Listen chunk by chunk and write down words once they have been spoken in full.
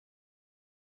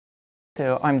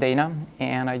So I'm Dana,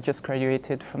 and I just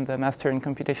graduated from the Master in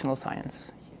Computational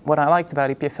Science. What I liked about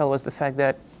EPFL was the fact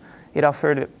that it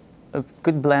offered a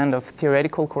good blend of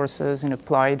theoretical courses and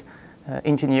applied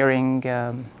engineering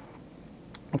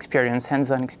experience,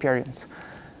 hands-on experience.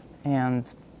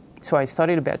 And so I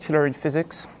studied a bachelor in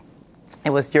physics. It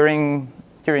was during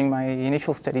my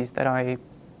initial studies that I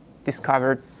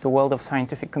discovered the world of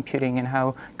scientific computing and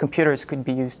how computers could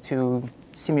be used to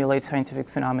simulate scientific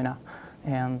phenomena.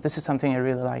 And this is something I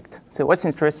really liked. So what's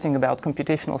interesting about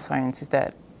computational science is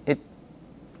that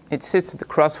it sits at the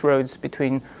crossroads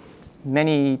between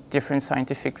many different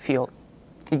scientific fields.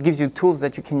 It gives you tools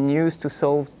that you can use to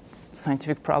solve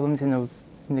scientific problems in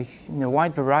a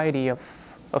wide variety of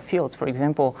fields. For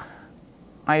example,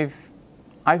 I've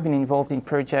been involved in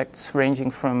projects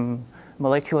ranging from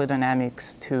molecular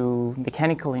dynamics to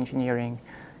mechanical engineering.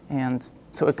 And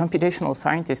so a computational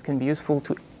scientist can be useful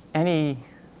to any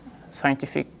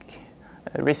scientific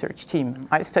research team.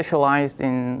 I specialized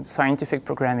in scientific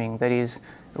programming, that is,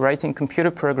 writing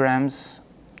computer programs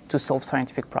to solve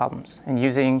scientific problems and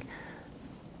using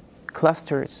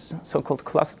clusters, so-called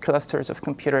clusters of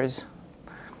computers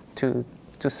to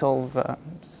solve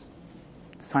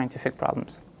scientific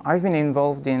problems. I've been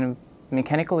involved in a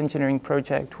mechanical engineering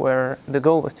project where the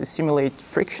goal was to simulate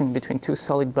friction between two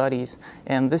solid bodies,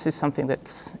 and this is something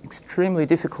that's extremely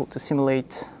difficult to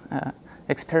simulate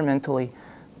experimentally,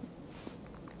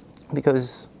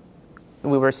 because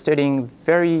we were studying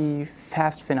very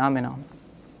fast phenomena.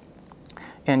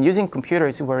 And using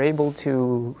computers, we were able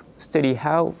to study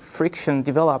how friction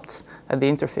develops at the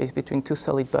interface between two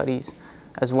solid bodies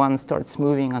as one starts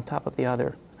moving on top of the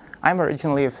other. I'm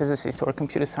originally a physicist or a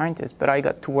computer scientist, but I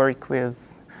got to work with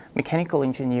mechanical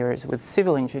engineers, with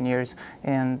civil engineers,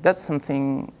 and that's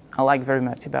something I like very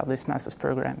much about this master's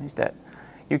program, is that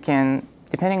you can,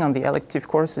 depending on the elective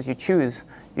courses you choose,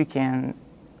 you can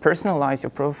personalize your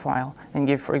profile and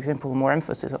give, for example, more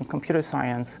emphasis on computer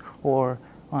science or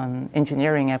on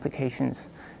engineering applications.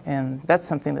 And that's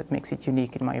something that makes it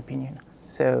unique, in my opinion.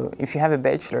 So if you have a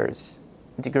bachelor's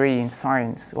degree in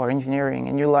science or engineering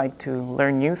and you like to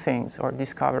learn new things or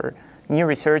discover new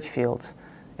research fields,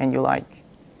 and you like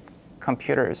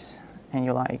computers and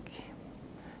you like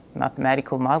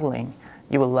mathematical modeling,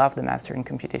 you will love the Master in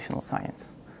Computational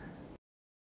Science.